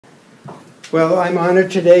Well, I'm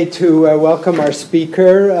honored today to welcome our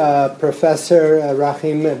speaker. Professor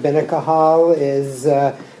Rahim Benekahal is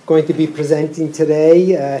going to be presenting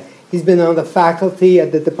today. He's been on the faculty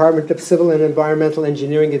at the Department of Civil and Environmental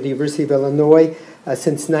Engineering at the University of Illinois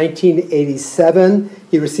since 1987.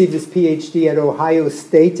 He received his PhD at Ohio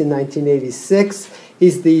State in 1986.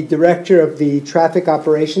 He's the director of the Traffic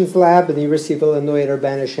Operations Lab at the University of Illinois at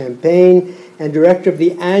Urbana-Champaign and director of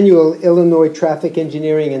the annual Illinois Traffic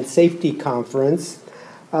Engineering and Safety Conference.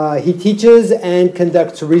 He teaches and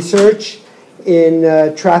conducts research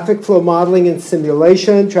in traffic flow modeling and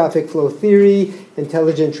simulation, traffic flow theory,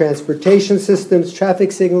 intelligent transportation systems,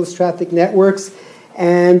 traffic signals, traffic networks,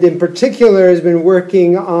 and in particular has been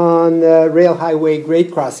working on rail highway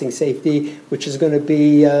grade crossing safety, which is going to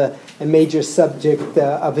be a major subject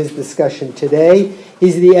of his discussion today.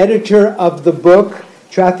 He's the editor of the book,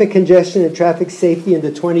 Traffic Congestion and Traffic Safety in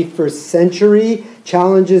the 21st Century,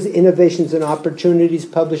 Challenges, Innovations, and Opportunities,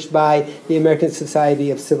 published by the American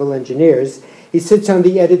Society of Civil Engineers. He sits on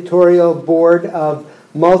the editorial board of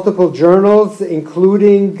multiple journals,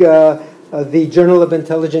 including the Journal of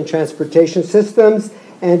Intelligent Transportation Systems,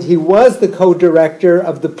 and he was the co-director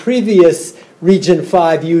of the previous Region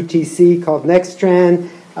 5 UTC called Nextran.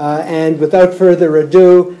 And without further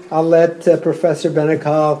ado, I'll let Professor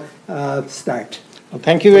Benekahal start. Well,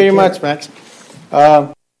 thank you very much, Max.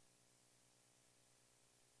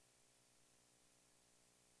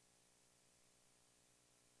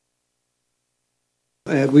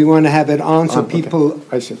 We want to have it on so people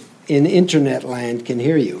okay. in internet land can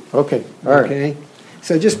hear you. Okay, all right. Okay,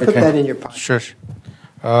 so just put that in your pocket. Sure.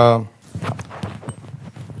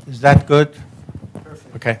 Is that good?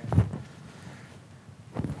 Perfect. Okay.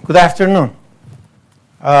 Good afternoon.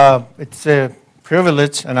 It's a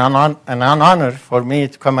privilege and an honor for me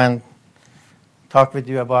to come and talk with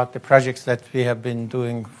you about the projects that we have been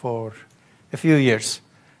doing for a few years.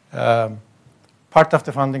 Part of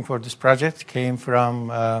the funding for this project came from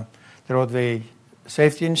the Roadway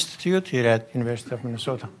Safety Institute here at University of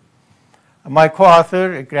Minnesota. My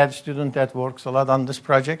co-author, a grad student that works a lot on this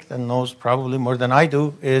project and knows probably more than I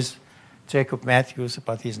do, is Jacob Matthews,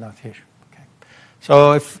 but he's not here.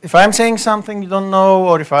 So if I'm saying something you don't know,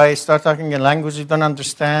 or if I start talking a language you don't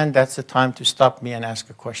understand, that's the time to stop me and ask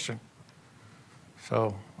a question.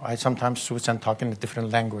 So I sometimes switch and talk in a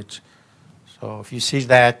different language. So if you see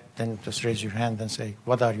that, then just raise your hand and say,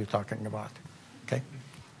 what are you talking about? Okay.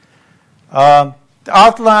 The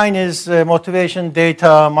outline is motivation,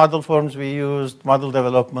 data, model forms we used, model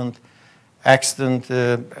development, accident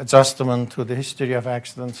adjustment to the history of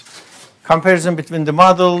accidents, comparison between the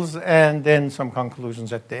models, and then some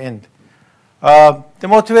conclusions at the end. The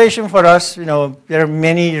motivation for us, there are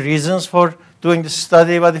many reasons for doing this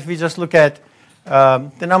study, but if we just look at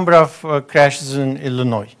the number of crashes in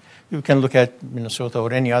Illinois, you can look at Minnesota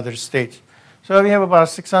or any other state. So we have about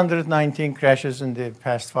 619 crashes in the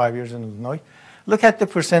past 5 years in Illinois. Look at the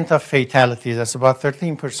percent of fatalities, that's about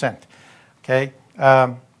 13%. Okay,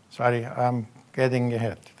 sorry, I'm getting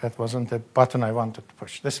ahead. That wasn't the button I wanted to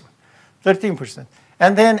push, this one. 13%.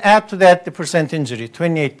 And then add to that the percent injury,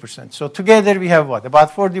 28%. So together we have what?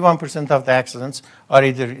 About 41% of the accidents are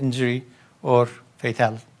either injury or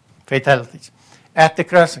fatalities at the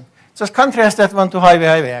crossing. Just contrast that one to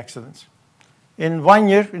highway accidents. In 1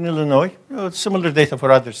 year in Illinois, similar data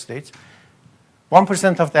for other states,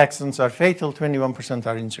 1% of the accidents are fatal, 21%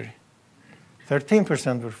 are injury.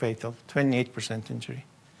 13% were fatal, 28% injury.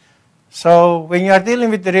 So when you are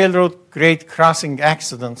dealing with the railroad grade crossing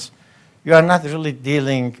accidents, you are not really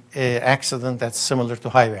dealing an accident that's similar to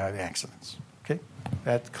highway accidents. Okay?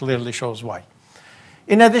 That clearly shows why.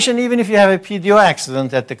 In addition, even if you have a PDO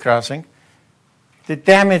accident at the crossing, the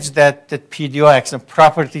damage that PDO accident,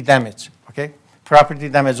 property damage, okay? Property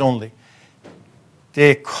damage only.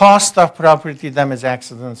 The cost of property damage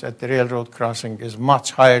accidents at the railroad crossing is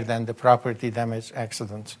much higher than the property damage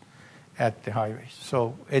accidents at the highways.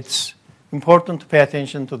 So it's important to pay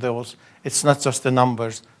attention to those. It's not just the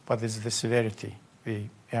numbers, but it's the severity we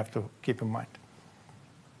have to keep in mind.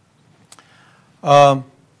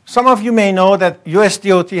 Some of you may know that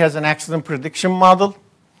USDOT has an accident prediction model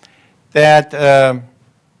that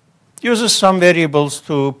uses some variables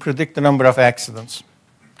to predict the number of accidents.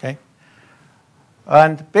 Okay?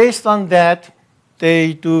 And based on that,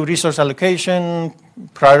 they do resource allocation,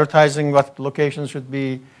 prioritizing what locations should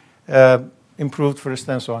be improved first,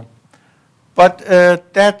 and so on. But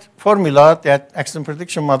that formula, that accident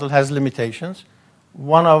prediction model, has limitations.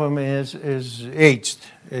 One of them is aged.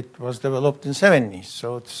 It was developed in the 70s,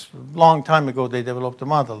 so it's a long time ago they developed the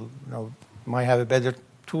model. Might have better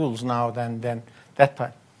tools now than that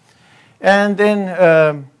time. And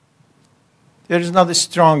then there is not a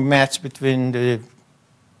strong match between the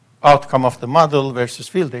outcome of the model versus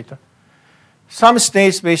field data. Some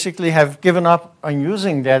states basically have given up on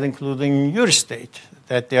using that, including your state,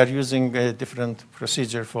 that they are using a different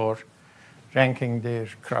procedure for ranking their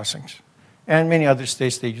crossings. And many other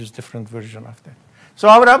states, they use different version of that. So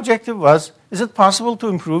our objective was, is it possible to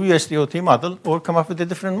improve USDOT model or come up with a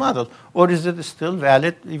different model? Or is it still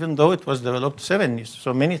valid even though it was developed 7 years?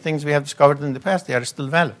 So many things we have discovered in the past, they are still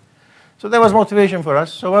valid. So that was motivation for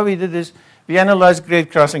us. So what we did is we analyzed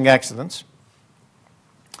grade crossing accidents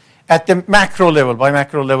at the macro level. By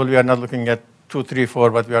macro level, we are not looking at 2, 3,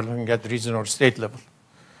 4, but we are looking at region or state level,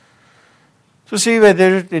 to see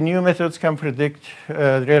whether the new methods can predict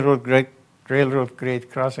railroad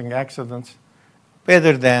grade crossing accidents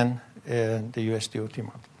better than the USDOT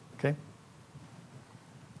model. Okay?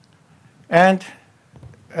 And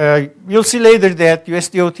you'll see later that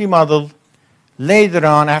USDOT model, later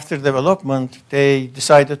on after development, they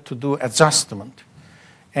decided to do adjustment.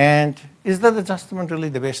 And is that adjustment really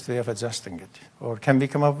the best way of adjusting it? Or can we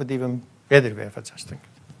come up with even better way of adjusting it?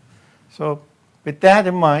 So with that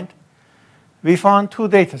in mind, we found 2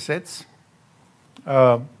 data sets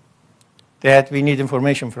that we need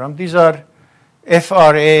information from. These are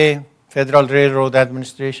FRA, Federal Railroad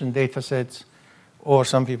Administration data sets, or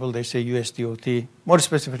some people, they say USDOT. More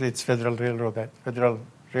specifically, it's Federal Railroad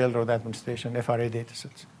Administration, FRA data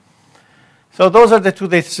sets. So those are the 2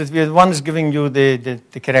 data sets. One is giving you the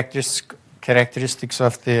characteristics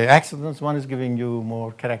of the accidents. One is giving you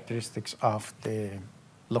more characteristics of the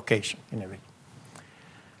location, in a way.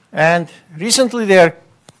 And recently, they are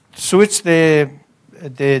switched the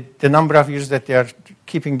number of years that they are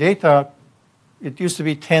keeping data. It used to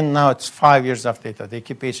be 10, now it's 5 years of data. They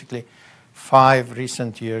keep basically 5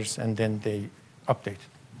 recent years, and then they update it.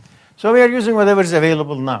 So we are using whatever is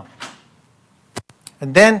available now.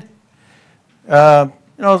 And then,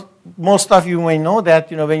 most of you may know that,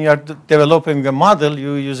 when you are developing a model,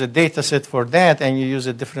 you use a data set for that, and you use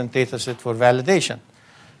a different data set for validation.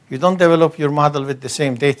 You don't develop your model with the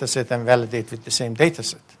same data set and validate with the same data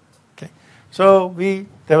set. Okay? So we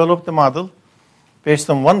developed the model based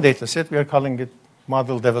on one data set. We are calling it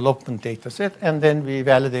model development data set, and then we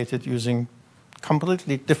validate it using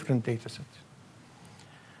completely different data sets.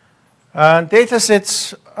 Data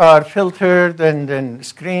sets are filtered and then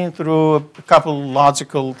screened through a couple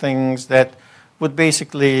logical things that would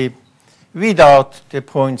basically weed out the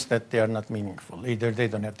points that they are not meaningful. Either they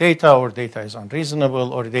don't have data, or data is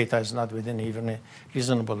unreasonable, or data is not within even a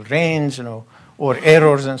reasonable range, or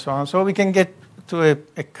errors and so on. So we can get to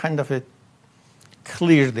a kind of a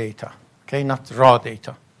clear data, okay, not raw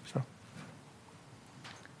data. So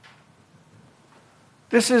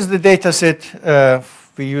this is the data set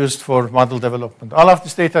we used for model development. All of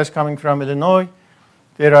this data is coming from Illinois.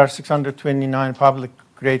 There are 629 public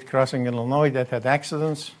grade crossing in Illinois that had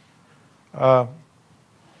accidents.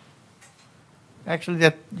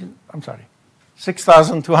 Actually,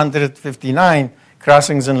 6,259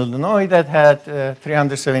 crossings in Illinois that had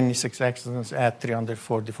 376 accidents at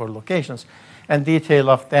 344 locations. And detail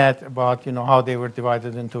of that about how they were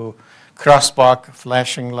divided into crosswalk,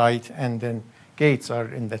 flashing light, and then gates are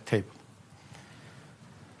in that table.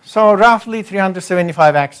 So roughly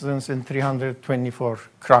 375 accidents in 324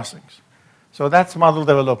 crossings. So that's model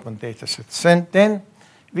development data sets. And then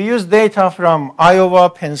we use data from Iowa,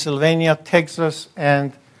 Pennsylvania, Texas,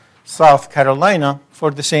 and South Carolina for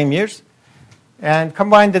the same years, and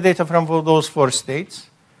combine the data from those 4 states.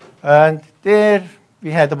 And there we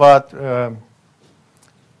had about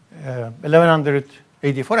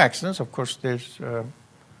 1,184 accidents. Of course, there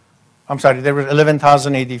were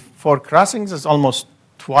 11,084 crossings. It's almost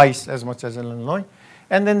twice as much as in Illinois.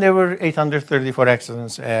 And then there were 834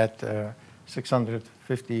 accidents at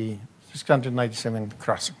 697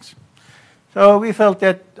 crossings. So we felt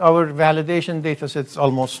that our validation data sets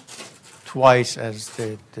almost twice as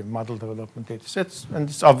the model development data sets. And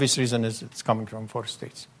this obvious reason is it's coming from 4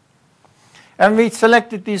 states. And we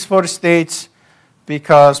selected these 4 states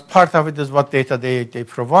because part of it is what data they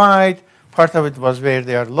provide, part of it was where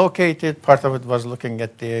they are located, part of it was looking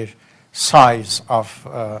at their size of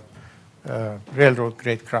railroad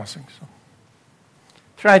grade crossings. So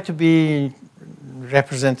try to be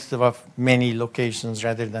representative of many locations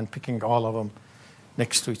rather than picking all of them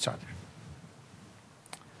next to each other.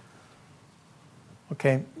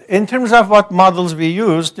 Okay, in terms of what models we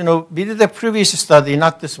used, we did a previous study,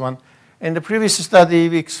 not this one. In the previous study,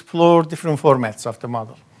 we explored different formats of the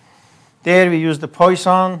model. There we used the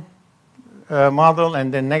Poisson model,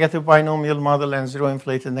 and then negative binomial model, and zero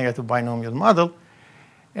inflated negative binomial model.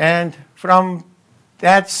 And from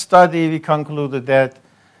that study, we concluded that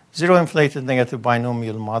zero inflated negative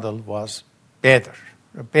binomial model was better.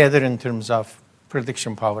 Better in terms of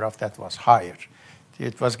prediction power of that was higher.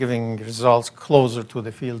 It was giving results closer to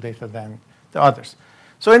the field data than the others.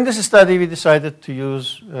 So in this study, we decided to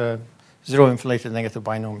use zero inflated negative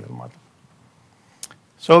binomial model.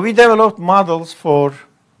 So we developed models for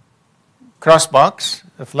crossbox,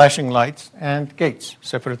 flashing lights, and gates,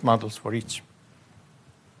 separate models for each.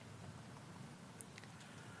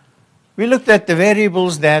 We looked at the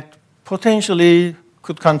variables that potentially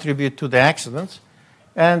could contribute to the accidents,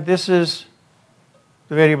 and this is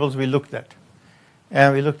the variables we looked at.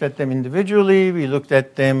 And we looked at them individually. We looked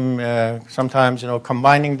at them sometimes,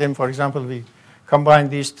 combining them. For example, we combined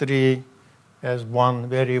these three as one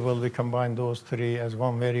variable. We combined those three as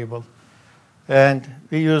one variable. And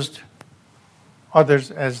we used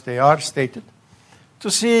others as they are stated to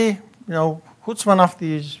see, which one of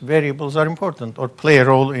these variables are important or play a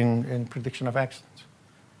role in prediction of accidents.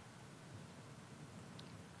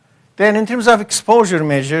 Then in terms of exposure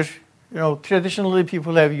measure, traditionally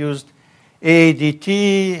people have used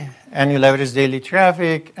AADT, annual average daily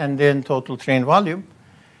traffic, and then total train volume,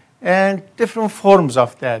 and different forms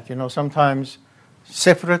of that. Sometimes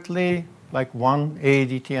separately, like one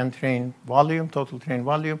AADT and train volume, total train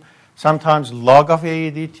volume. Sometimes log of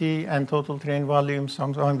AADT and total train volume.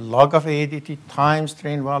 Sometimes log of AADT times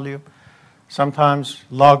train volume. Sometimes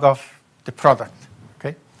log of the product.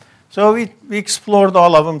 Okay, so we explored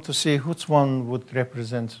all of them to see which one would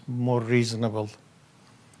represent more reasonable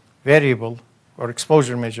variable or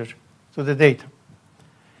exposure measure to the data.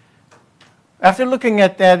 After looking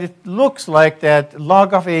at that, it looks like that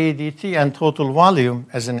log of AADT and total volume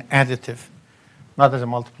as an additive, not as a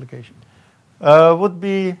multiplication, would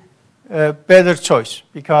be a better choice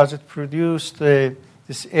because it produced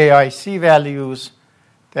this AIC values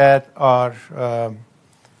that are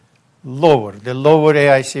lower. The lower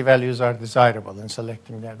AIC values are desirable in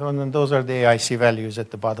selecting that. And those are the AIC values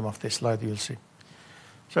at the bottom of this slide you'll see.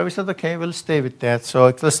 So we said, okay, we'll stay with that. So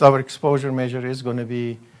at least our exposure measure is going to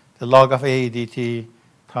be the log of AADT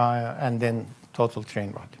and then total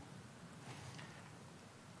train volume.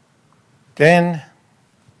 Then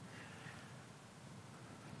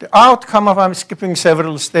the outcome of, I'm skipping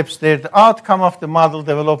several steps there, the outcome of the model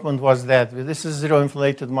development was that this is zero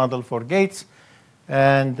inflated model for gates.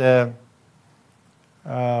 And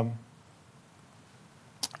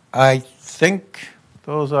I think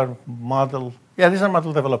those are model, these are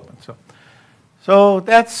model development. So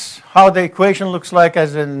that's how the equation looks like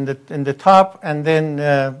as in the top, and then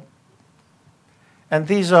and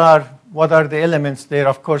these are what are the elements there.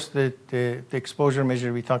 Of course, the exposure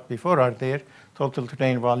measure we talked before are there. Total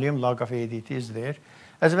train volume, log of ADT is there,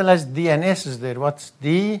 as well as DNS is there. What's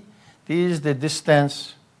D? D is the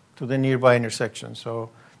distance to the nearby intersection. So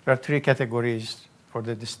there are three categories for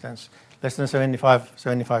the distance: less than 75,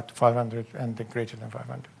 75 to 500, and then greater than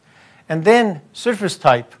 500. And then surface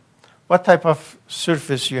type. What type of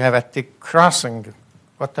surface you have at the crossing,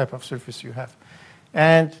 what type of surface you have.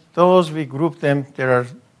 And those, we group them. There are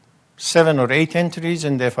 7 or 8 entries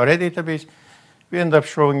in the FRA database. We end up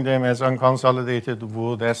showing them as unconsolidated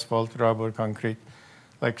wood, asphalt, rubber, concrete.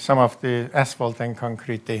 Like some of the asphalt and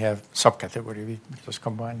concrete, they have subcategory. We just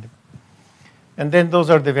combine them. And then those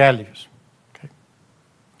are the values. Okay.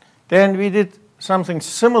 Then we did something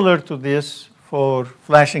similar to this for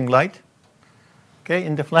flashing light. Okay,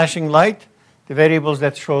 in the flashing light, the variables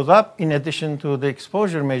that showed up in addition to the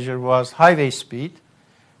exposure measure was highway speed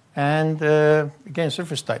and, again,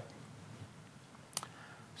 surface type.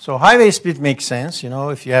 So highway speed makes sense.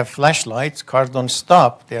 If you have flashlights, cars don't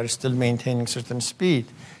stop. They are still maintaining certain speed,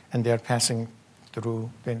 and they are passing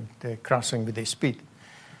through, then they're crossing with a speed.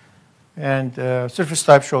 And surface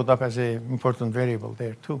type showed up as an important variable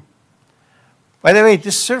there, too. By the way,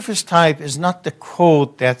 this surface type is not the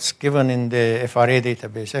code that's given in the FRA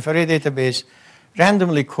database. FRA database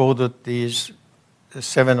randomly coded these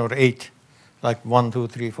 7 or 8, like 1, 2,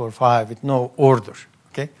 3, 4, 5, with no order.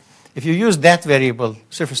 Okay? If you use that variable,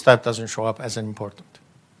 surface type doesn't show up as important.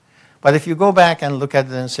 But if you go back and look at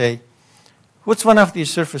it and say, which one of these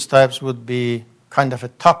surface types would be kind of a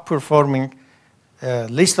top performing,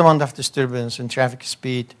 least amount of disturbance in traffic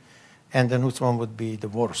speed, and then which one would be the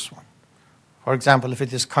worst one? For example, if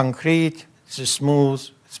it is concrete, it's smooth,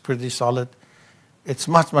 it's pretty solid, it's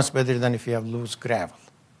much, much better than if you have loose gravel.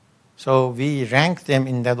 So we rank them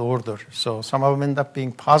in that order. So some of them end up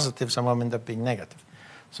being positive, some of them end up being negative.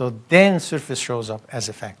 So then surface shows up as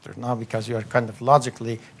a factor, now because you are kind of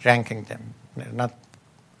logically ranking them, not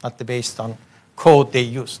based on code they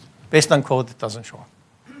used. Based on code, it doesn't show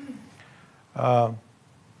up.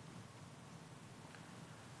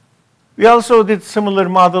 We also did similar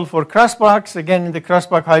model for crossbucks. Again, in the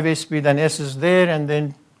crossbuck, highway speed and S is there, and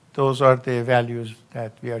then those are the values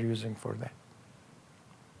that we are using for that.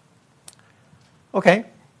 Okay.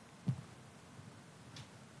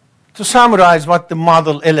 To summarize what the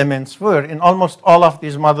model elements were, in almost all of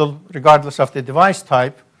these models, regardless of the device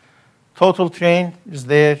type, total train is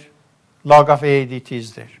there, log of AADT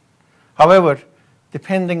is there. However,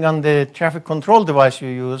 depending on the traffic control device you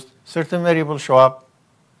used, certain variables show up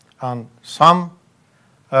on some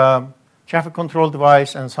traffic control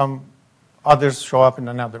device and some others show up in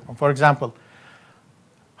another one. For example,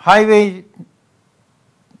 highway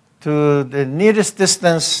to the nearest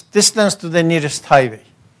distance to the nearest highway.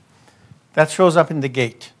 That shows up in the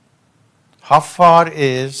gate. How far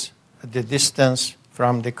is the distance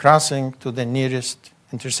from the crossing to the nearest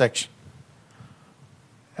intersection?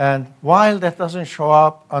 And while that doesn't show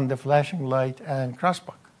up on the flashing light and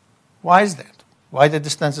crossbuck, why is that? Why the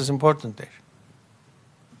distance is important there?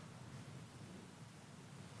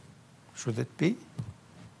 Should it be?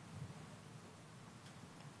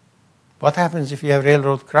 What happens if you have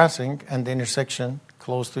railroad crossing and the intersection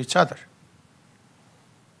close to each other?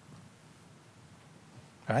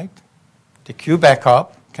 Right? The queue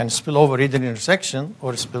backup can spill over either intersection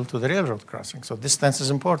or spill to the railroad crossing. So distance is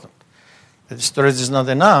important. If the storage is not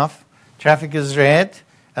enough, traffic is red,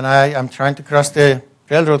 and I am trying to cross the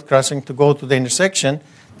railroad crossing to go to the intersection.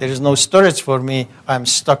 There is no storage for me. I'm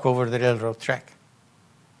stuck over the railroad track.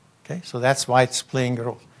 Okay, so that's why it's playing a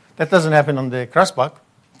role. That doesn't happen on the crossbuck,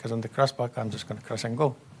 because on the crossbuck, I'm just going to cross and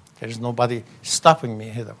go. There is nobody stopping me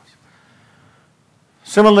ahead of us.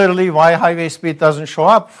 Similarly, why highway speed doesn't show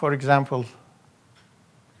up, for example,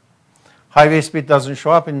 highway speed doesn't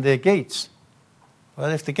show up in the gates. Well,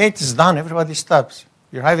 if the gate is done, everybody stops.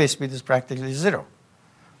 Your highway speed is practically zero.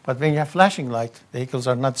 But when you have flashing light, vehicles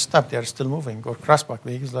are not stopped, they are still moving, or crossbuck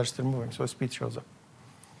vehicles are still moving, so speed shows up.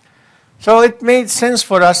 So it made sense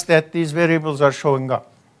for us that these variables are showing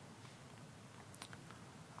up.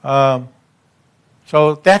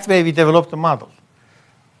 So that way we developed the model.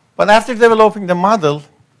 But after developing the model,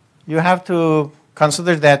 you have to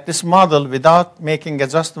consider that this model, without making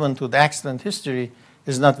adjustment to the accident history,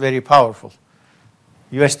 is not very powerful.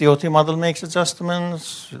 USDOT model makes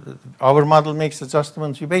adjustments. Our model makes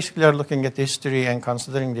adjustments. You basically are looking at the history and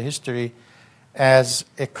considering the history as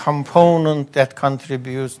a component that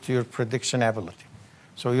contributes to your prediction ability.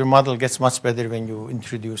 So your model gets much better when you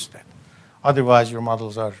introduce that. Otherwise, your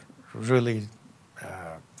models are really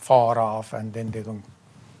far off, and then they don't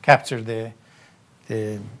capture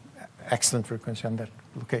the accident frequency on that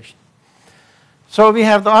location. So we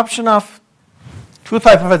have the option of two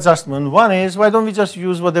types of adjustment. One is, why don't we just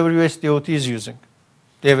use whatever USDOT is using?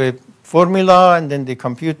 They have a formula, and then they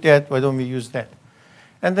compute that. Why don't we use that?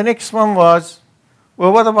 And the next one was,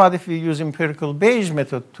 well, what about if we use empirical Bayes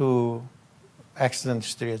method to accident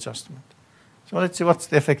history adjustment? So let's see what's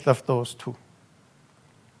the effect of those two.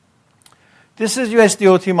 This is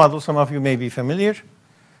USDOT model. Some of you may be familiar.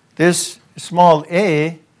 This small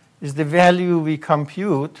a is the value we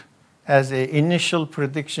compute as an initial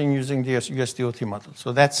prediction using the USDOT model.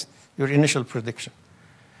 So that's your initial prediction.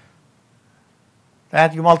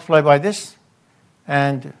 That you multiply by this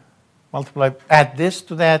and add this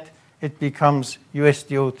to that, it becomes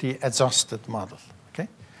USDOT adjusted model. Okay?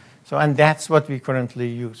 So, and that's what we currently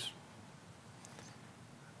use.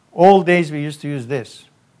 All days we used to use this,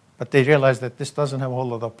 but they realized that this doesn't have a whole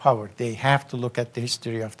lot of power. They have to look at the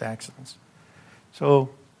history of the accidents. So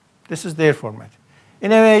this is their format.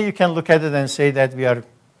 In a way, you can look at it and say that we are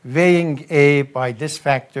weighing A by this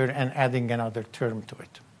factor and adding another term to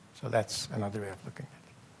it. So that's another way of looking at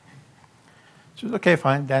it. So okay,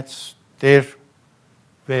 fine, that's their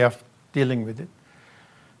way of dealing with it.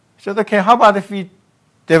 So okay, how about if we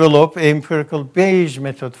develop an empirical Bayes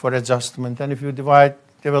method for adjustment, and if you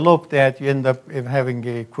develop that, you end up having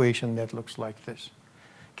an equation that looks like this.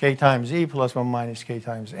 K times E plus 1 minus K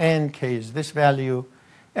times N. K is this value,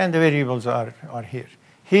 and the variables are here.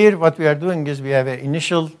 Here, what we are doing is we have an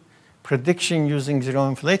initial prediction using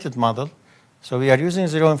zero-inflated model. So we are using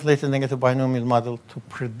zero-inflated negative binomial model to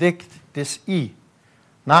predict this E,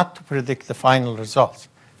 not to predict the final results.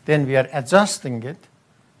 Then we are adjusting it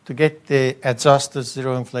to get the adjusted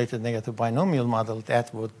zero-inflated negative binomial model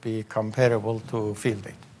that would be comparable to field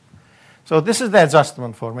data. So this is the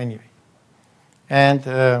adjustment form anyway.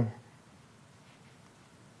 And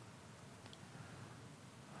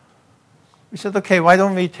we said, okay, why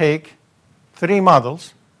don't we take 3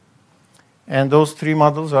 models, and those 3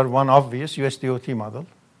 models are one obvious USDOT model.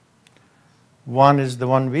 One is the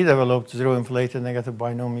one we developed, zero-inflated negative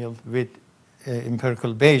binomial with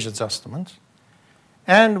empirical Bayes adjustments.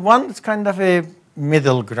 and one is kind of a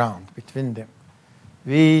middle ground between them.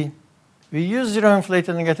 We use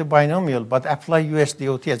zero-inflated negative binomial, but apply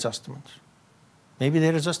USDOT adjustments. Maybe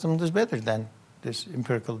their adjustment is better than this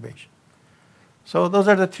empirical Bayes. So those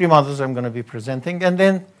are the three models I'm going to be presenting. And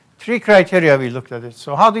then three criteria we looked at it.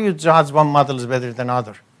 So how do you judge one model is better than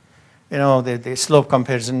other? You know, the slope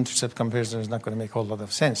comparison, intercept comparison is not going to make a whole lot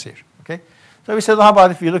of sense here. Okay? So we said, how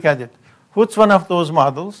about if you look at it? Which one of those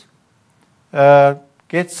models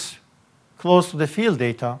gets close to the field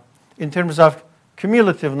data in terms of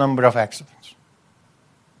cumulative number of accidents?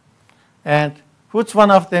 And which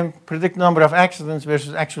one of them predict number of accidents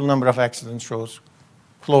versus actual number of accidents shows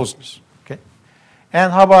closeness? Okay?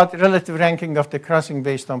 And how about relative ranking of the crossing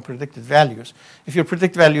based on predicted values? If your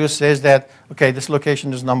predict value says that, okay, this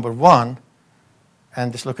location is number 1,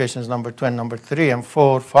 and this location is number 2 and number 3 and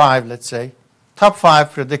 4, 5, let's say, top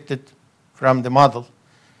 5 predicted from the model,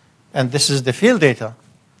 and this is the field data,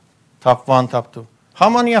 top 1, top 2. How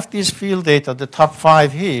many of these field data, the top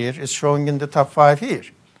 5 here, is showing in the top 5 here?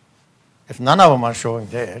 If none of them are showing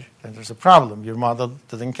there, then there's a problem. Your model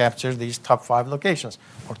doesn't capture these top 5 locations,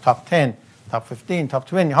 or top 10, top 15, top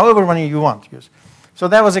 20, however many you want to use. So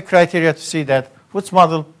that was a criteria to see that which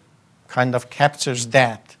model kind of captures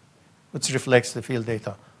that, which reflects the field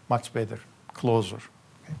data much better, closer.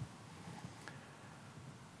 Okay.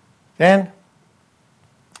 Then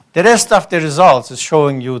the rest of the results is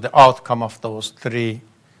showing you the outcome of those three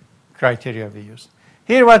criteria we used.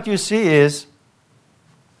 Here what you see is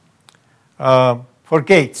for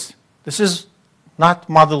Gates, this is not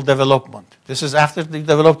model development. This is after you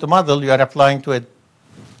develop the model, you are applying to it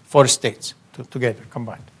 4 states together,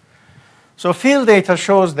 combined. So field data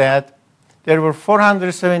shows that there were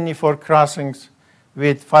 474 crossings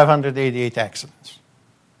with 588 accidents.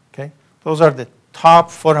 Okay? Those are the top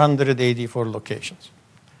 484 locations.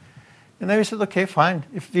 And then we said, okay, fine.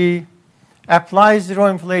 If we apply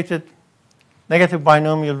zero-inflated negative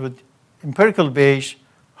binomial with empirical Bayes,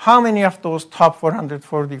 how many of those top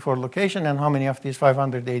 444 locations and how many of these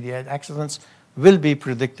 588 accidents will be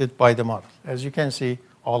predicted by the model? As you can see,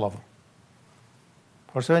 all of them.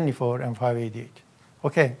 474 and 588.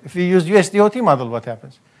 Okay, if we use USDOT model, what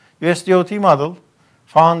happens? USDOT model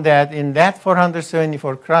found that in that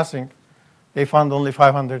 474 crossing, they found only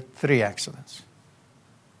 503 accidents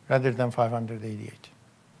rather than 588.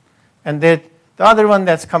 And that the other one,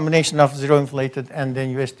 that's combination of zero-inflated and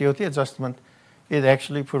then USDOT adjustment, it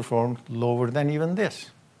actually performed lower than even this.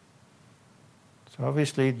 So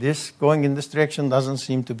obviously, this going in this direction doesn't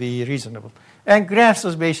seem to be reasonable. And graphs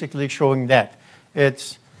is basically showing that.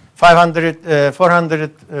 It's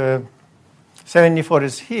 474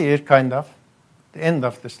 is here, kind of, the end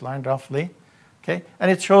of this line, roughly. Okay?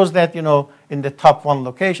 And it shows that, you know, in the top 1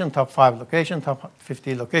 location, top 5 location, top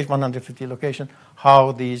 50 location, 150 location,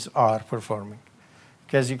 how these are performing.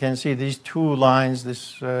 Because you can see these 2 lines,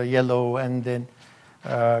 this yellow and then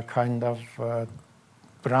kind of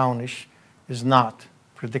brownish, is not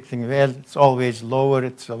predicting well. It's always lower.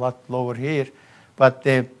 It's a lot lower here. But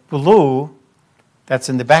the blue, that's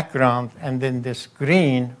in the background, and then this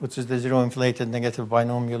green, which is the zero-inflated negative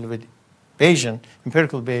binomial with Bayesian,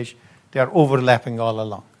 empirical Bayes, they are overlapping all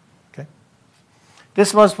along. Okay?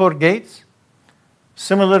 This was for Gates.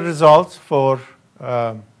 Similar results for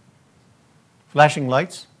flashing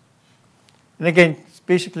lights. And again, it's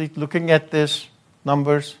basically looking at these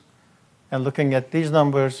numbers and looking at these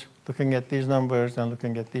numbers, looking at these numbers, and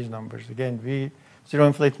looking at these numbers. Again,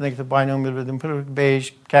 zero-inflated negative binomial with empirical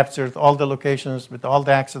Bayes captured all the locations with all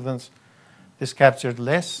the accidents. This captured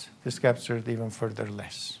less. This captured even further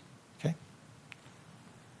less. Okay?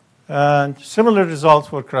 And similar results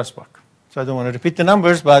for crossbuck. So I don't want to repeat the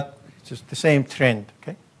numbers, but it's just the same trend.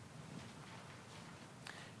 Okay?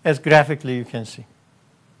 As graphically you can see.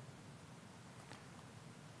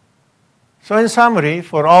 So in summary,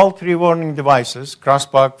 for all 3 warning devices,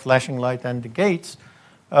 crossbuck, flashing light, and the Gates,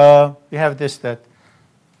 we have this, that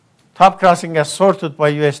top crossing as sorted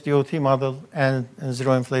by USDOT model and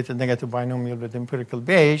zero-inflated negative binomial with empirical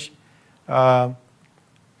Bayes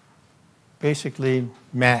basically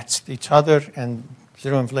matched each other, and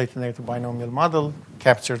zero-inflated negative binomial model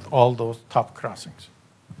captured all those top crossings.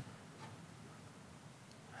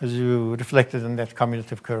 As you reflected in that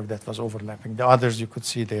cumulative curve that was overlapping. The others you could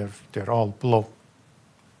see they're all below.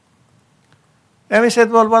 And we said,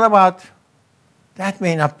 well, what about, that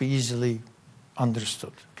may not be easily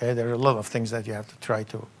understood. Okay, there are a lot of things that you have to try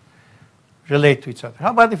to relate to each other. How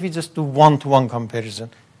about if we just do one-to-one comparison?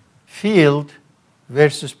 Field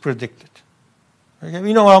versus predicted. Okay,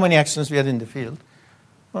 we know how many accidents we had in the field.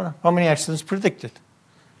 Well, how many accidents predicted?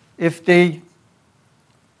 If they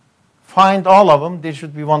find all of them, there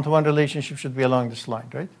should be one-to-one relationship should be along this line,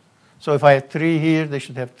 right? So if I have 3 here, they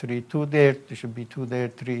should have 3, 2 there, there should be 2 there,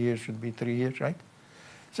 3 here should be 3 here, right?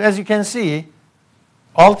 So as you can see,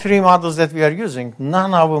 all 3 models that we are using,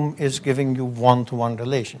 none of them is giving you one-to-one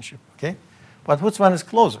relationship, okay? But which one is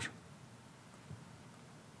closer?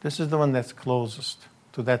 This is the one that's closest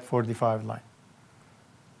to that 45 line.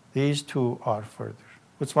 These 2 are further.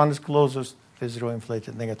 Which one is closest? The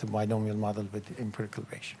zero-inflated negative binomial model with the empirical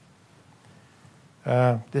Bayes.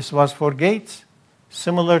 This was for gates.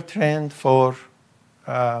 Similar trend for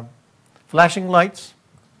flashing lights.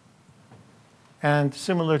 And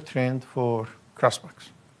similar trend for crosswalks.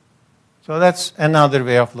 So that's another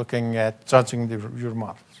way of looking at judging your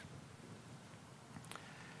models.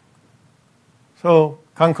 So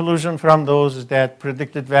conclusion from those is that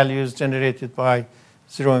predicted values generated by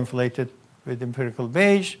zero-inflated with empirical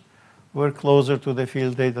Bayes were closer to the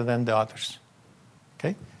field data than the others.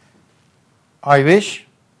 Okay? I wish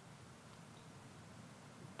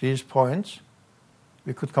these points,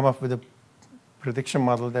 we could come up with a prediction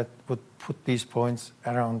model that would put these points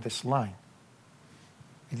around this line.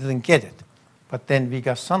 We didn't get it. But then we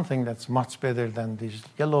got something that's much better than these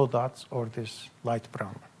yellow dots or this light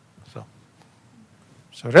brown one.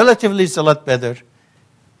 So relatively it's a lot better.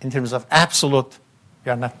 In terms of absolute,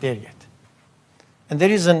 we are not there yet. And the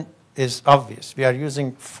reason is obvious. We are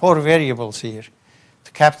using 4 variables here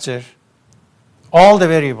to capture all the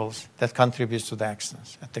variables that contribute to the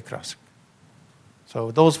accidents at the crossing.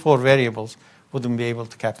 So those 4 variables wouldn't be able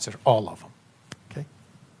to capture all of them. Okay?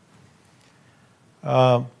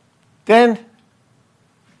 Then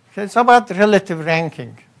it's about relative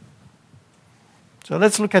ranking. So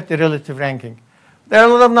let's look at the relative ranking. There are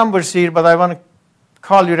a lot of numbers here, but I want to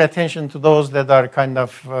call your attention to those that are kind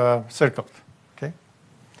of circled. Okay?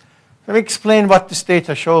 Let me explain what this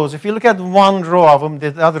data shows. If you look at one row of them,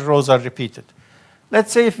 the other rows are repeated.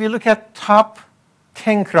 Let's say if you look at top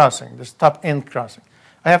 10 crossing, this top n crossing.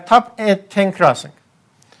 I have top 10 crossing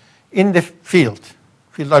in the field.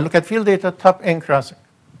 I look at field data, top n crossing,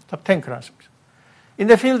 top 10 crossings. In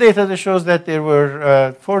the field data, that shows that there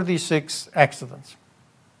were 46 accidents.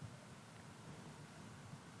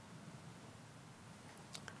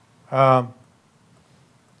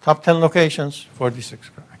 Top 10 locations, 46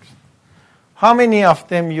 accidents. How many of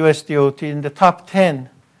them USDOT in the top 10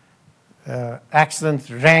 accidents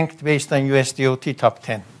ranked based on USDOT top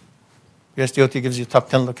 10? USDOT gives you top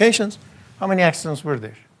 10 locations. How many accidents were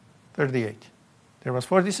there? 38. There was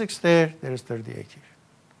 46 there. There is 38 here.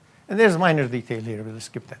 And there's minor detail here. We'll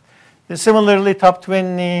skip that. Then similarly, top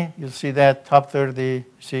 20, you'll see that. Top 30,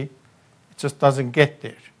 see? It just doesn't get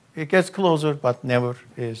there. It gets closer, but never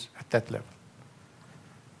is at that level.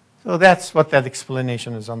 So that's what that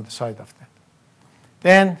explanation is on the side of that.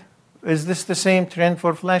 Then, is this the same trend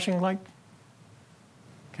for flashing light?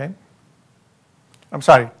 Okay. I'm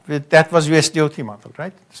sorry, that was USDOT model,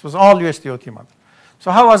 right? This was all USDOT model.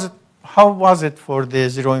 So how was it for the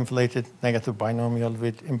zero-inflated negative binomial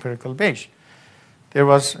with empirical Bayes? There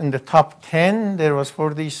was in the top 10, there was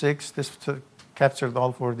 46. This captured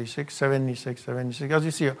all 46, 76, 76. As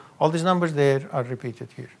you see, all these numbers there are repeated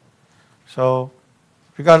here. So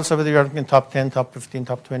regardless of whether you're in top 10, top 15,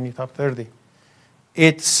 top 20, top 30,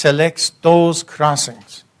 it selects those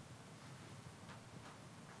crossings.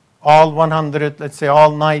 All 100, let's say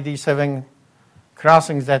all 97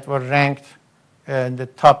 crossings that were ranked in the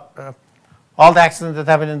top, all the accidents that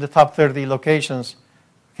happened in the top 30 locations,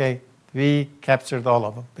 okay, we captured all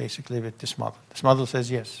of them basically with this model. This model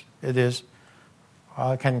says yes, it is.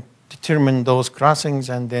 I can determine those crossings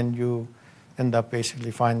and then you end up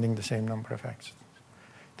basically finding the same number of accidents.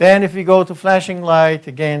 Then if we go to flashing light,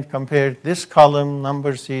 again, compare this column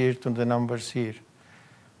numbers here to the numbers here.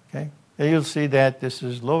 Okay, and you'll see that this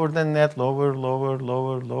is lower than that, lower, lower,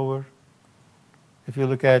 lower, lower. If you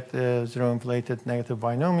look at zero-inflated negative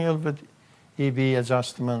binomial with EB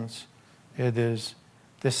adjustments, it is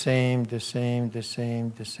the same, the same, the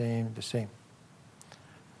same, the same, the same.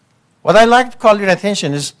 What I'd like to call your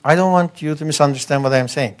attention is I don't want you to misunderstand what I'm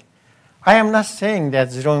saying. I am not saying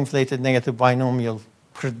that zero-inflated negative binomial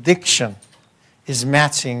prediction is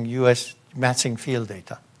matching matching field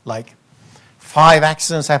data. Like 5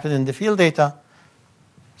 accidents happen in the field data,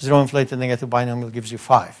 zero-inflated negative binomial gives you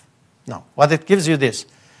 5. No, what it gives you this.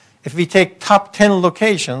 If we take top 10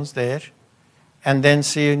 locations there and then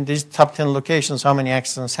see in these top 10 locations how many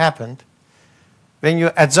accidents happened, when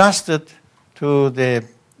you adjust it to the,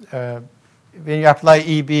 when you apply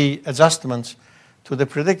EB adjustments to the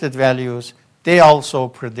predicted values, they also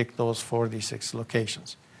predict those 46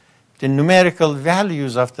 locations. The numerical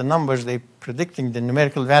values of the numbers they're predicting, the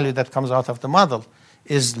numerical value that comes out of the model,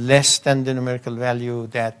 is less than the numerical value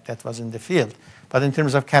that was in the field. But in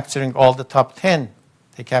terms of capturing all the top 10,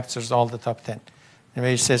 it captures all the top 10. And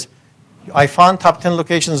where it says, I found top 10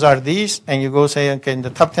 locations are these, and you go say, okay, in the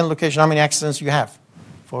top 10 location, how many accidents you have?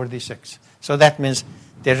 46. So that means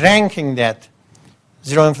the ranking that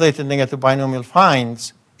zero inflated negative binomial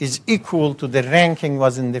finds is equal to the ranking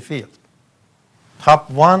was in the field. Top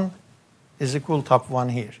 1 is equal to top 1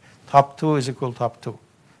 here. Top 2 is equal to top 2.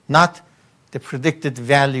 Not the predicted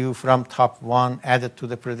value from top 1 added to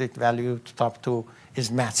the predicted value to top 2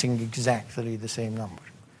 is matching exactly the same number.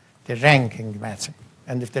 The ranking matching.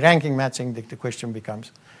 And if the ranking matching, the question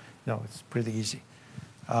becomes, no, it's pretty easy.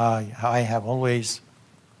 I have always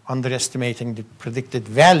underestimating the predicted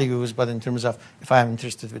values, but in terms of if I'm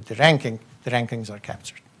interested with the ranking, the rankings are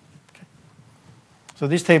captured. Okay. So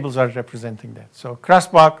these tables are representing that. So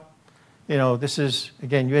crosswalk, this is,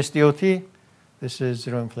 again, USDOT. This is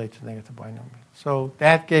zero inflated negative binomial. So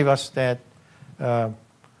that gave us that.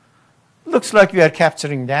 Looks like we are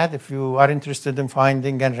capturing that. If you are interested in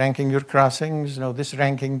finding and ranking your crossings, this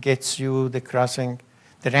ranking gets you the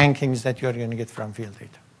rankings that you're going to get from field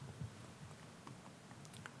data.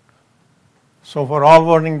 So for all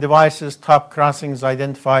warning devices, top crossings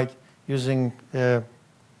identified using zero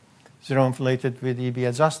inflated with EB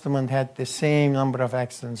adjustment had the same number of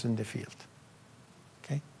accidents in the field.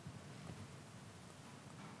 Okay.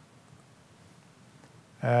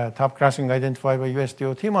 Top crossing identified by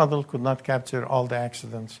USDOT model could not capture all the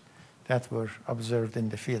accidents that were observed in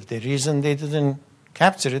the field. The reason they didn't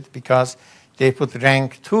capture it because they put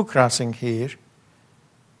rank 2 crossing here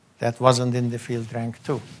that wasn't in the field, rank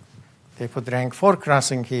 2. They put rank 4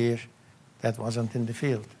 crossing here that wasn't in the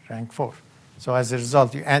field, rank 4. So as a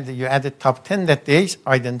result, you added top 10 that they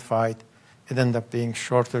identified. It ended up being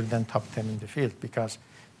shorter than top 10 in the field because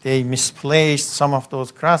they misplaced some of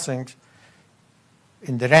those crossings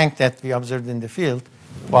in the rank that we observed in the field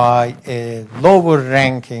by a lower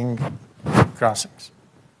ranking crossings.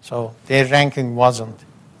 So their ranking wasn't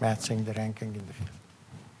matching the ranking in the field.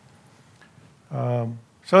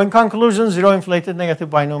 So in conclusion, zero inflated negative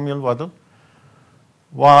binomial model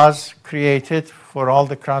was created for all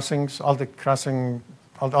the crossings, all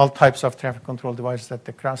types of traffic control devices at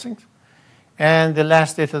the crossings. And the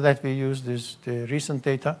last data that we used is the recent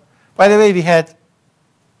data. By the way, we had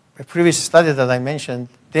a previous study that I mentioned.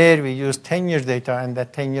 There we used 10-year data, and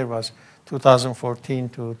that 10-year was 2014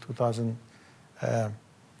 to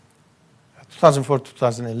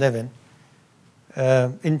 2011.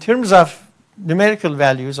 In terms of numerical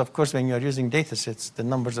values, of course, when you're using data sets, the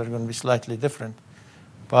numbers are going to be slightly different.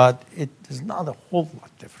 But it is not a whole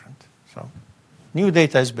lot different. So new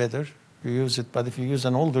data is better. You use it. But if you use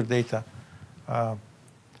an older data,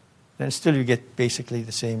 then still you get basically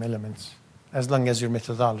the same elements as long as your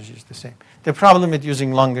methodology is the same. The problem with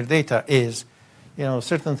using longer data is,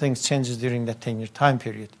 certain things changes during that 10-year time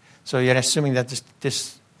period. So you're assuming that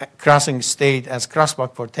this crossing stayed as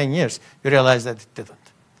crosswalk for 10 years. You realize that it didn't.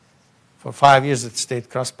 For 5 years, it stayed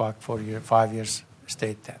crosswalk. For 5 years, it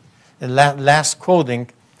stayed that. The last coding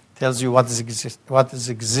tells you what is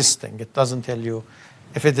existing. It doesn't tell you,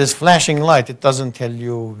 if it is flashing light, it doesn't tell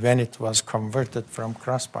you when it was converted from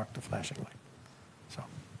crosswalk to flashing light. So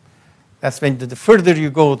that's when the further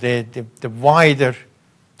you go, the wider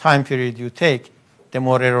time period you take, the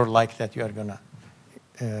more error like that you are going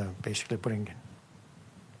to basically bring in.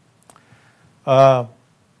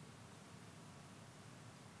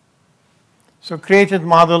 So created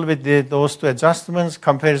model with those 2 adjustments,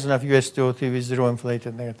 comparison of USDOT with zero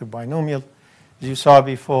inflated negative binomial. As you saw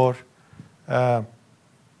before,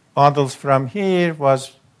 models from here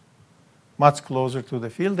was much closer to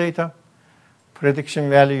the field data.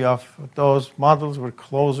 Prediction value of those models were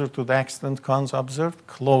closer to the accident counts observed,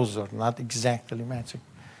 closer, not exactly matching.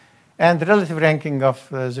 And the relative ranking of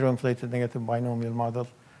zero inflated negative binomial model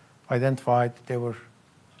identified there were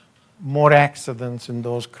more accidents in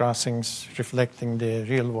those crossings reflecting the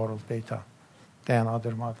real world data than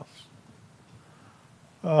other models.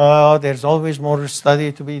 There's always more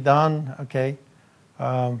study to be done. Okay,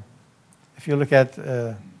 if you look at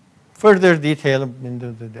further detail in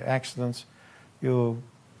the accidents, you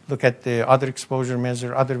look at the other exposure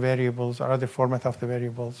measure, other variables, or other format of the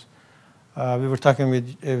variables. We were talking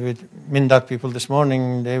with MnDOT people this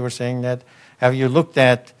morning. They were saying that, have you looked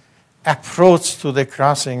at approach to the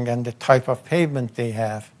crossing and the type of pavement they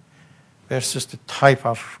have versus the type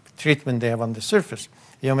of treatment they have on the surface?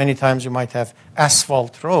 Many times you might have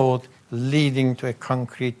asphalt road leading to a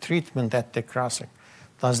concrete treatment at the crossing.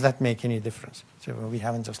 Does that make any difference? So we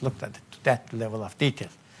haven't just looked at it to that level of detail.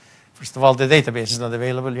 First of all, the database is not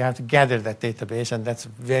available. You have to gather that database, and that's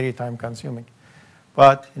very time consuming.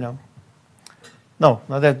 But, no,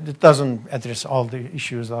 that it doesn't address all the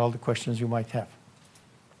issues, all the questions you might have.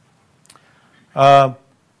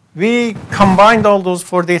 We combined all those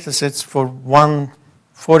 4 data sets for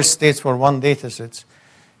 4 states for 1 data set.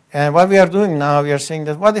 And what we are doing now, we are saying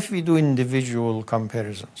that what if we do individual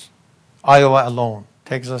comparisons? Iowa alone,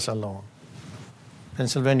 Texas alone,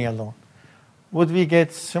 Pennsylvania alone. Would we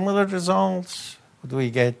get similar results? Would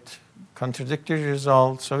we get contradictory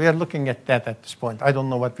results? So we are looking at that at this point. I don't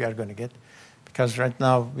know what we are going to get, because right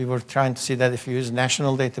now we were trying to see that if we use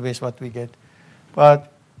national database, what we get.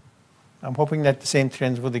 But I'm hoping that the same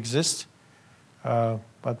trends would exist,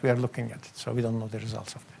 but we are looking at it, so we don't know the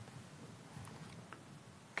results of that.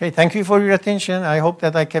 Okay, thank you for your attention. I hope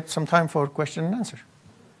that I kept some time for question and answer.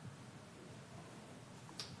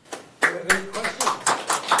 Do you have any questions?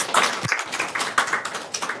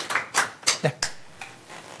 Yeah.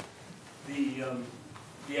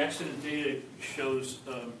 The accident data shows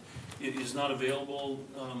it is not available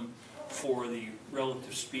for the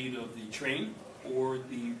relative speed of the train or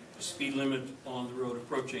the speed limit on the road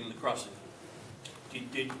approaching the crossing. Do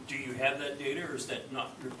you have that data, or is that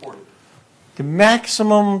not reported? The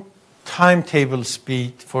maximum timetable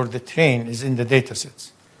speed for the train is in the data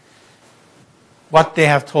sets. What they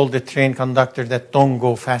have told the train conductor that don't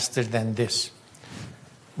go faster than this.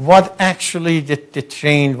 What actually did the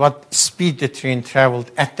train, what speed the train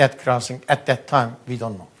traveled at that crossing at that time, we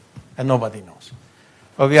don't know. And nobody knows.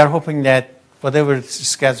 But we are hoping that whatever is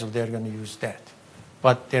scheduled, they're going to use that.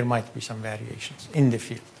 But there might be some variations in the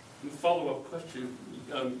field. Follow-up question.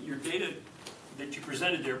 Your data that you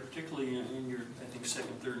presented there, particularly in your, I think,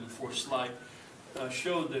 2nd, 3rd, and 4th slide,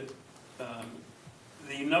 showed that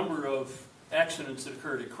the number of accidents that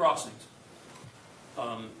occurred at crossings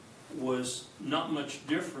was not much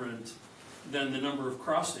different than the number of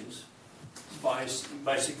crossings by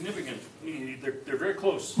significant. They're very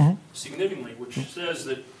close, significantly, which says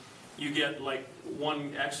that you get like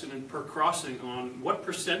 1 accident per crossing on what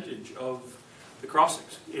percentage of the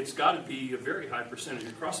crossings? It's got to be a very high percentage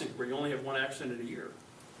of crossings where you only have 1 accident a year.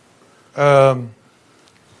 I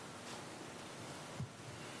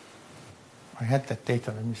had that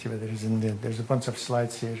data. Let me see whether it's in there. There's a bunch of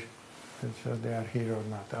slides here. So they are here or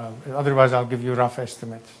not. Otherwise, I'll give you rough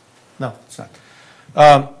estimates. No, it's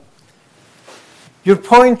not. Your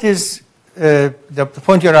point is, the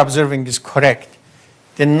point you're observing is correct.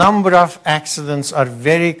 The number of accidents are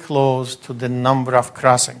very close to the number of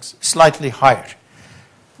crossings, slightly higher.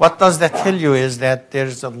 What does that tell you is that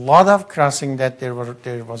there's a lot of crossing that there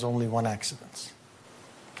was only 1 accident.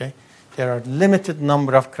 Okay? There are limited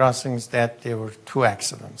number of crossings that there were 2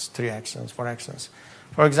 accidents, 3 accidents, 4 accidents.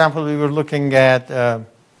 For example, we were looking at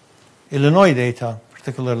Illinois data,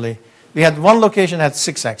 particularly. We had 1 location had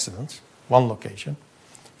 6 accidents, 1 location.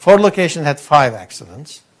 4 locations had 5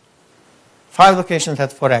 accidents. 5 locations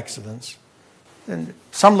had 4 accidents. And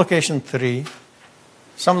some location 3,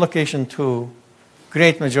 some location 2.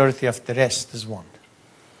 Great majority of the rest is 1.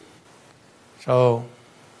 So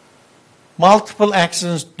multiple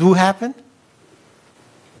accidents do happen,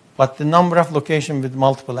 but the number of locations with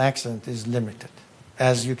multiple accidents is limited,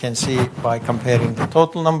 as you can see by comparing the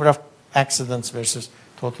total number of accidents versus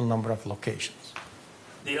total number of locations.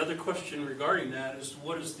 The other question regarding that is,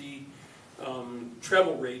 what is the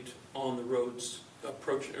travel rate on the roads or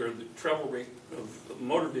the travel rate of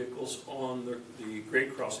motor vehicles on the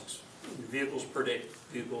grade crossings? Vehicles per day,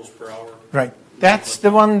 vehicles per hour. Right. That's the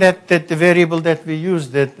one that the variable that we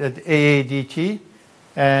used at AADT,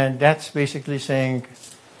 and that's basically saying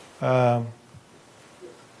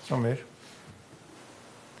somewhere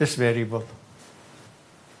this variable,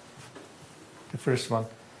 the first one,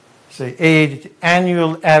 say AADT,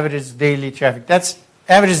 annual average daily traffic. That's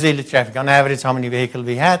average daily traffic. On average, how many vehicles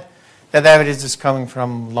we had. That average is coming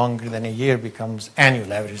from longer than a year, becomes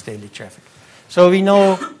annual average daily traffic. So we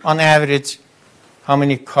know on average how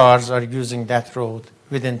many cars are using that road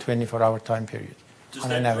within 24-hour time period. Does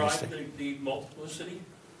that drive the multiplicity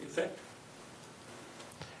effect?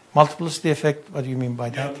 Multiplicity effect, what do you mean by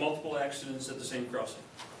that? You have multiple accidents at the same crossing.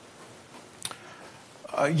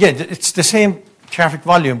 Yeah, it's the same traffic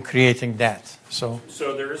volume creating that. So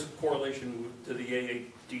there is a correlation to the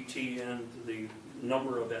AADT and the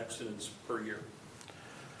number of accidents per year?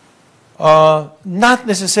 Not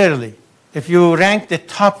necessarily. If you rank the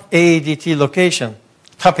top AADT location,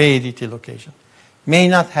 may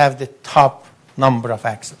not have the top number of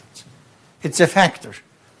accidents. It's a factor,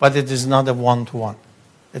 but it is not a one-to-one.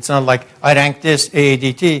 It's not like I rank this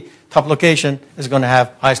AADT, top location is going to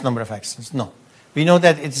have highest number of accidents. No. We know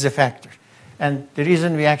that it is a factor. And the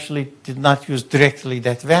reason we actually did not use directly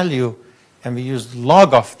that value, and we used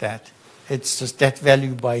log of that, It's just that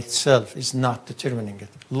value by itself is not determining it.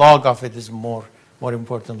 Log of it is more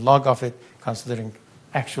important. Log of it considering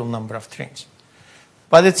actual number of trains.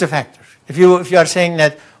 But it's a factor. If you are saying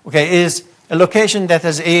that, okay, is a location that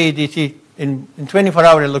has AADT in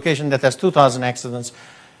 24-hour, a location that has 2,000 accidents,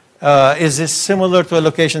 is this similar to a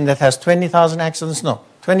location that has 20,000 accidents? No.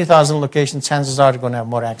 20,000 locations, chances are going to have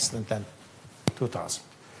more accidents than 2,000.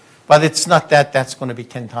 But it's not that that's going to be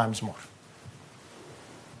 10 times more.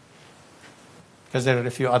 Because there are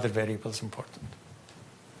a few other variables important.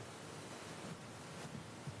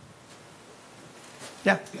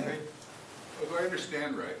 Yeah? If I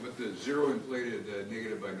understand right, what the zero-inflated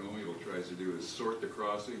negative binomial tries to do is sort the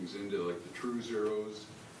crossings into like the true zeros,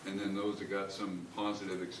 and then those that got some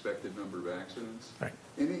positive expected number of accidents. Right.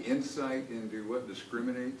 Any insight into what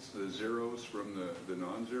discriminates the zeros from the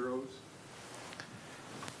non-zeros?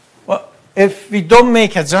 Well, if we don't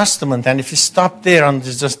make adjustment, and if you stop there on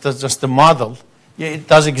just the model, yeah, it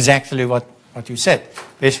does exactly what you said.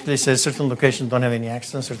 Basically, it says certain locations don't have any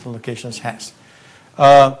accidents, certain locations has.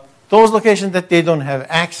 Those locations that they don't have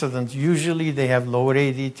accidents, usually they have lower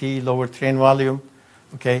ADT, lower train volume,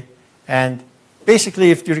 okay? And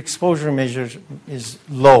basically, if your exposure measure is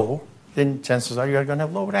low, then chances are you are going to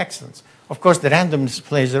have lower accidents. Of course, the randomness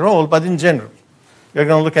plays a role, but in general, you're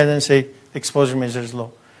going to look at it and say the exposure measure is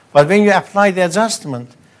low. But when you apply the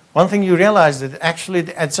adjustment, one thing you realize that actually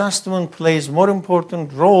the adjustment plays more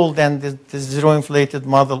important role than the zero-inflated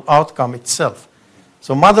model outcome itself.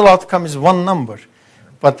 So model outcome is one number.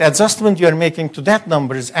 But the adjustment you are making to that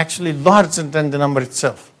number is actually larger than the number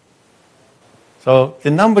itself. So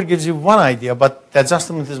the number gives you one idea, but the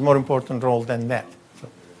adjustment is more important role than that. So.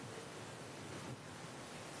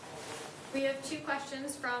 We have two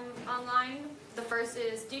questions from online. The first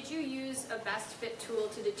is, did you use a best fit tool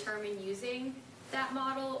to determine using that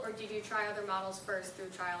model, or did you try other models first through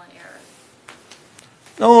trial and error?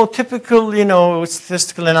 No, typical,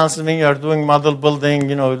 statistical analysis, when you are doing model building,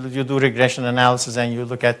 you do regression analysis and you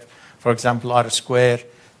look at, for example, R-square.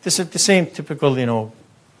 This is the same typical,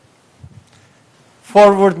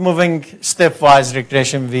 forward-moving stepwise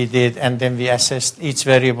regression we did, and then we assessed each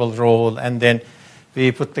variable role, and then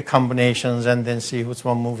we put the combinations and then see which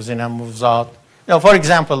one moves in and moves out. For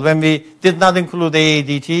example, when we did not include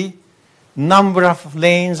AADT, number of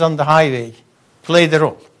lanes on the highway played a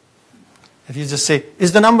role. If you just say,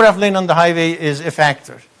 is the number of lanes on the highway is a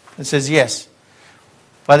factor? It says yes.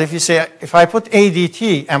 But if you say, if I put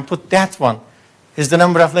ADT and put that one, is the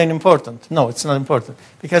number of lanes important? No, it's not important.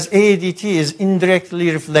 Because ADT is indirectly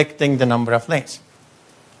reflecting the number of lanes.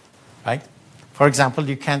 Right? For example,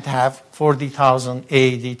 you can't have 40,000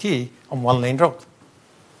 ADT on one lane road.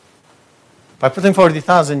 By putting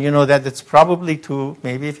 40,000, you know that it's probably 2,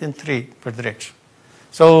 maybe even 3 per direction.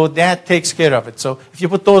 So that takes care of it. So if you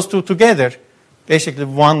put those two together, basically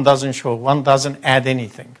one doesn't show, one doesn't add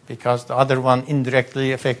anything, because the other one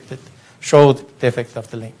indirectly showed the effect of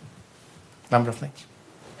the lane, number of lanes.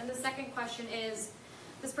 And the second question is,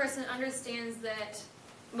 this person understands that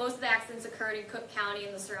most of the accidents occurred in Cook County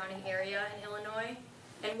and the surrounding area in Illinois,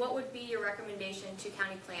 and what would be your recommendation to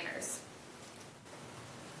county planners?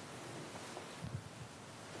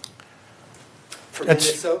 For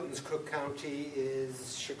Minnesotans, Cook County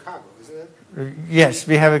is Chicago, isn't it? Yes,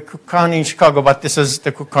 we have a Cook County in Chicago, but this is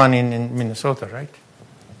the Cook County in Minnesota, right?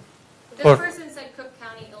 This person said Cook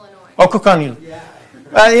County, Illinois. Oh, Cook County. Yeah.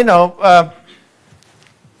 Is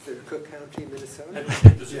it Cook County, Minnesota?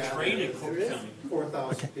 There's a train in Cook County.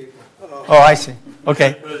 4,000 people. Oh, I see.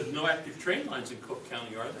 Okay. But there's no active train lines in Cook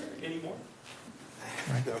County, are there, anymore?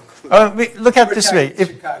 Look at it this way.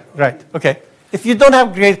 Chicago. Right, okay. If you don't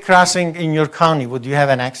have grade crossing in your county, would you have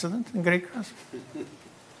an accident in grade crossing?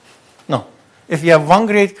 No. If you have one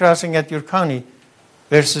grade crossing at your county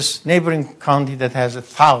versus neighboring county that has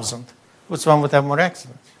 1,000, which one would have more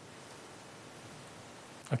accidents?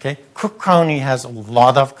 Okay. Cook County has a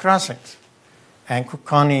lot of crossings. And Cook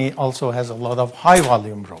County also has a lot of high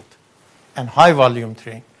volume road and high volume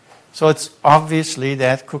train. So it's obviously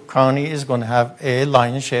that Cook County is going to have a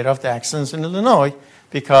lion's share of the accidents in Illinois,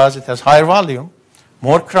 because it has higher volume,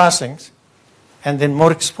 more crossings, and then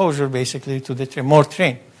more exposure basically to the train, more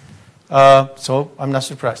train. So I'm not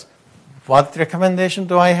surprised. What recommendation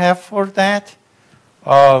do I have for that?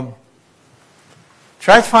 Try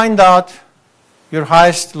to find out your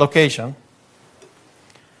highest location.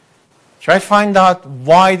 Try to find out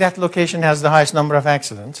why that location has the highest number of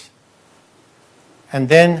accidents. And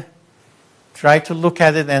then try to look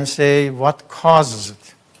at it and say what causes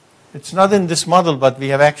it. It's not in this model, but we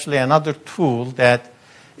have actually another tool that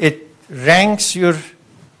it ranks your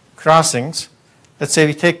crossings. Let's say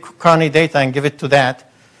we take Cook County data and give it to that.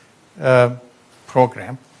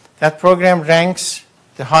 program. That program ranks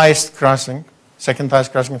the highest crossing, second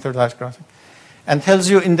highest crossing, third highest crossing, and tells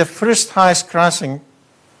you in the first highest crossing,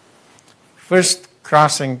 the first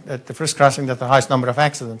crossing that the highest number of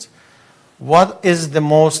accidents, what is the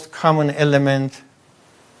most common element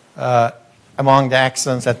among the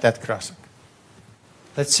accidents at that crossing?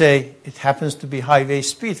 Let's say it happens to be highway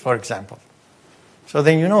speed, for example. So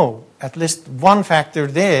then you know at least one factor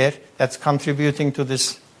there that's contributing to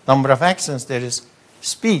this number of accidents, there is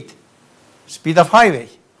speed of highway.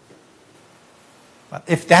 But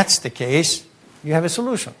if that's the case, you have a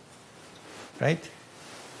solution, right?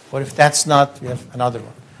 Or if that's not, you have another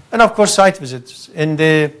one. And of course, site visits. In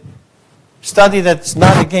the study that's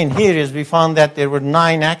not again here is we found that there were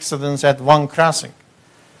 9 accidents at one crossing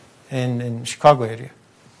in Chicago area.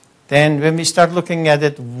 Then when we start looking at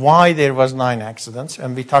it, why there was 9 accidents,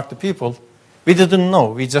 and we talked to people, we didn't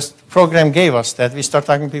know. We just, program gave us that. We start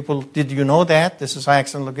talking to people, did you know that? This is high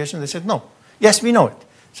accident location. They said, no. Yes, we know it.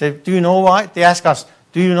 Say, do you know why? They asked us,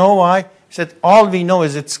 do you know why? We said, all we know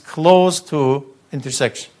is it's close to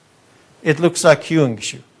intersection. It looks like queuing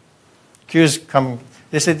issue. Queues come.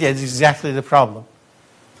 They said, yeah, it's exactly the problem.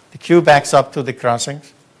 The queue backs up to the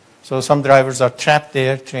crossings. So some drivers are trapped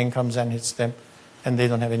there, train comes and hits them, and they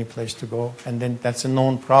don't have any place to go. And then that's a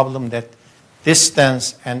known problem, that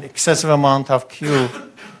distance and excessive amount of queue,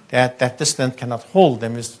 that distance cannot hold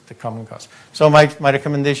them is the common cause. So my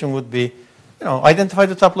recommendation would be, identify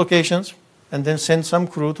the top locations and then send some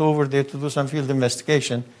crew over there to do some field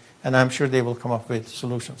investigation, and I'm sure they will come up with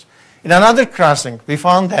solutions. In another crossing, we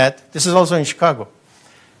found that, this is also in Chicago,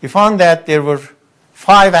 we found that there were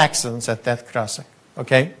 5 accidents at that crossing,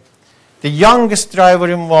 okay? The youngest driver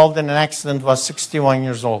involved in an accident was 61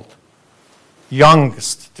 years old.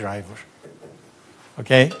 Youngest driver,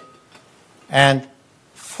 okay? And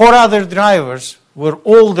 4 other drivers were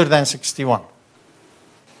older than 61.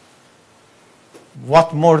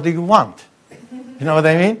 What more do you want? You know what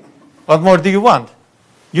I mean? What more do you want?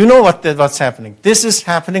 You know what's happening. This is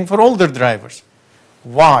happening for older drivers.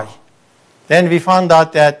 Why? Then we found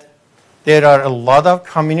out that there are a lot of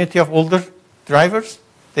community of older drivers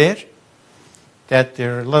there, that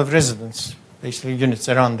there are a lot of residents, basically units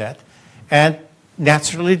around that. And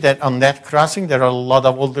naturally, that on that crossing, there are a lot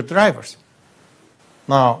of older drivers.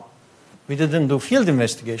 Now, we didn't do field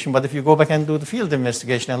investigation, but if you go back and do the field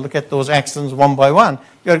investigation and look at those accidents one by one,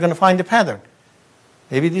 you're going to find a pattern.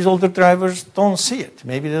 Maybe these older drivers don't see it.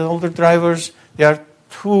 Maybe the older drivers, they are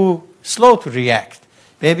too slow to react.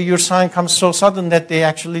 Maybe your sign comes so sudden that they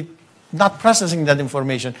actually not processing that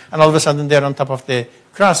information, and all of a sudden they're on top of the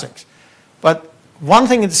crossings. But one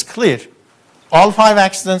thing is clear. All 5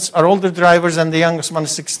 accidents are older drivers, and the youngest one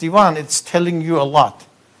is 61. It's telling you a lot.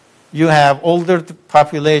 You have older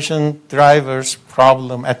population drivers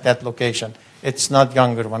problem at that location. It's not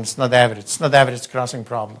younger one. It's not average. It's not average crossing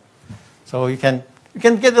problem. So you can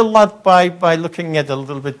get a lot by looking at a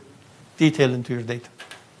little bit detail into your data.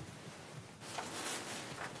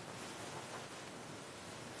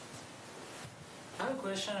 I have a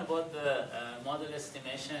question about the model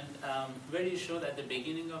estimation. Where you showed at the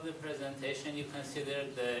beginning of the presentation, you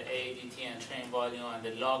considered the AADT and train volume and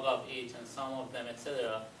the log of each and some of them,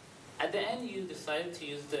 etc. At the end, you decided to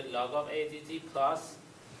use the log of AADT plus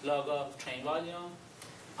log of train volume.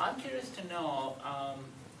 I'm curious to know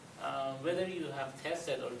whether you have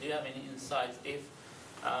tested or do you have any insights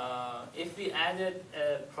if we added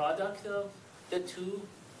a product of the two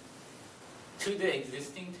to the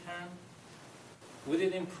existing term, would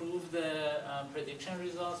it improve the prediction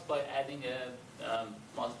results by adding a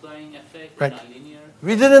multiplying effect, right, nonlinear?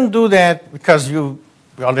 We didn't do that because we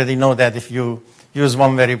already know that if you use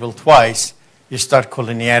one variable twice, you start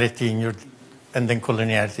collinearity and then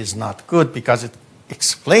collinearity is not good because it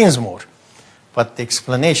explains more. But the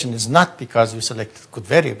explanation is not because you selected good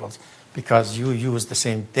variables, because you use the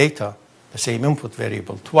same data, the same input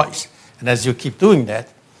variable twice. And as you keep doing that,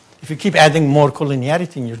 if you keep adding more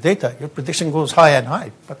collinearity in your data, your prediction goes high and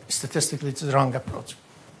high, but statistically it's the wrong approach.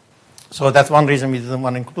 So that's one reason we didn't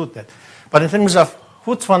want to include that. But in terms of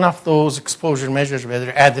which one of those exposure measures,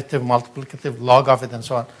 whether additive, multiplicative, log of it, and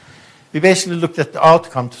so on, we basically looked at the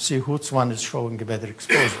outcome to see which one is showing a better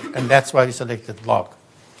exposure, and that's why we selected log.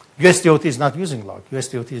 USDOT is not using log.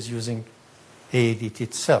 USDOT is using AADT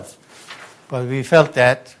itself. But we felt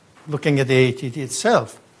that looking at the AADT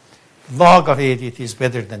itself, log of AADT is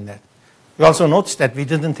better than that. We also noticed that we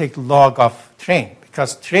didn't take log of train,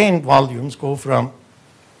 because train volumes go from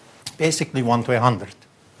basically 1 to 100,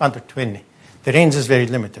 120. The range is very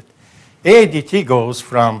limited. AADT goes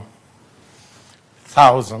from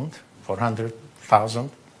 1,000,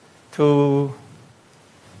 400,000, to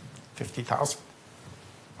 50,000,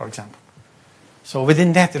 for example. So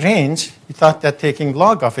within that range, we thought that taking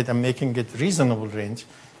log of it and making it reasonable range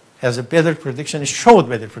has a better prediction. It showed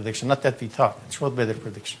better prediction, not that we thought. It showed better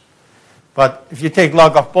prediction. But if you take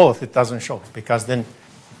log of both, it doesn't show, because then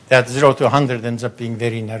that 0 to 100 ends up being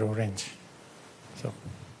very narrow range. So,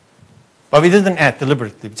 but we didn't add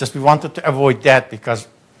deliberately. Just we wanted to avoid that, because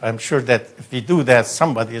I'm sure that if we do that,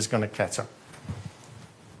 somebody is going to catch up.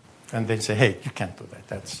 And they say, hey, you can't do that.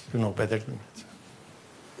 That's, you know better than that.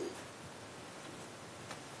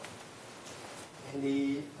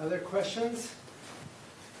 Any other questions?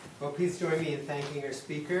 Well, please join me in thanking our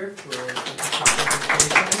speaker for such a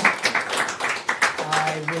presentation.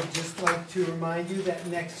 I would just like to remind you that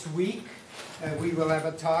next week we will have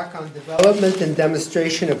a talk on development and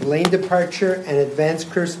demonstration of lane departure and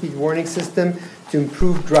advanced curve speed warning system to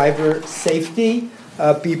improve driver safety.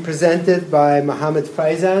 Be presented by Mohammed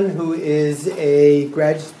Faizan, who is a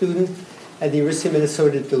graduate student at the University of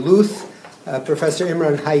Minnesota Duluth. Professor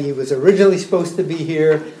Imran Hayyi was originally supposed to be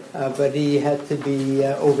here, but he had to be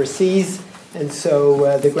overseas. And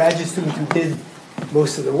so the graduate student who did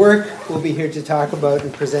most of the work will be here to talk about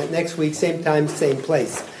and present next week, same time, same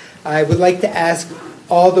place. I would like to ask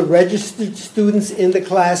all the registered students in the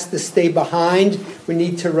class to stay behind. We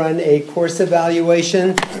need to run a course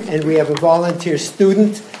evaluation, and we have a volunteer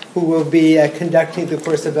student who will be conducting the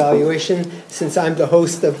course evaluation. Since I'm the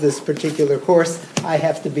host of this particular course, I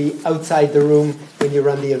have to be outside the room when you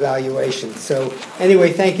run the evaluation. So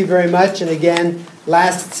anyway, thank you very much. And again,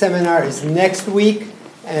 last seminar is next week,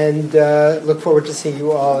 and look forward to seeing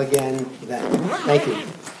you all again then. Thank you.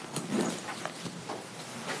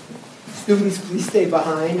 Students, please stay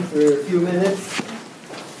behind for a few minutes.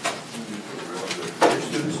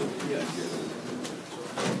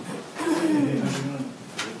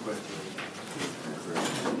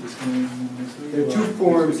 There are 2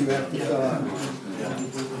 forms you have to fill out.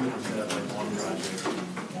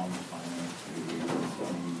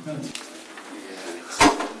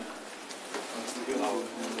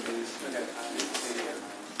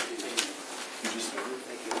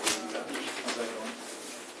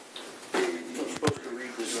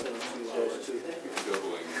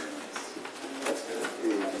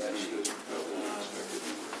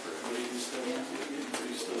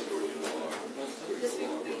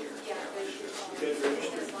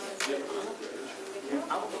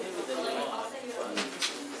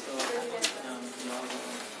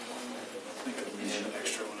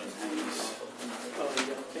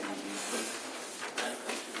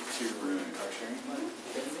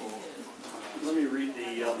 Let me read the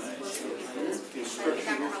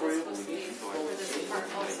instruction here for you.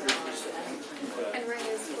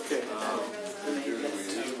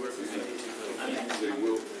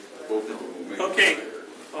 Okay.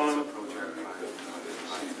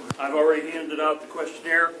 I've already handed out the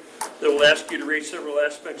questionnaire that will ask you to rate several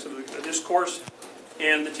aspects of this course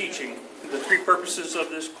and the teaching. The 3 purposes of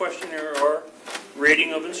this questionnaire are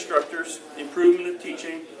rating of instructors, improvement of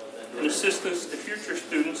teaching, and assistance to future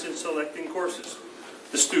students in selecting courses.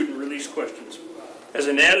 The student release questions. As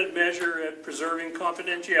an added measure at preserving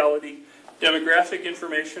confidentiality, demographic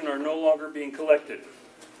information are no longer being collected.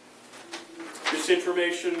 This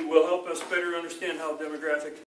information will help us better understand how demographic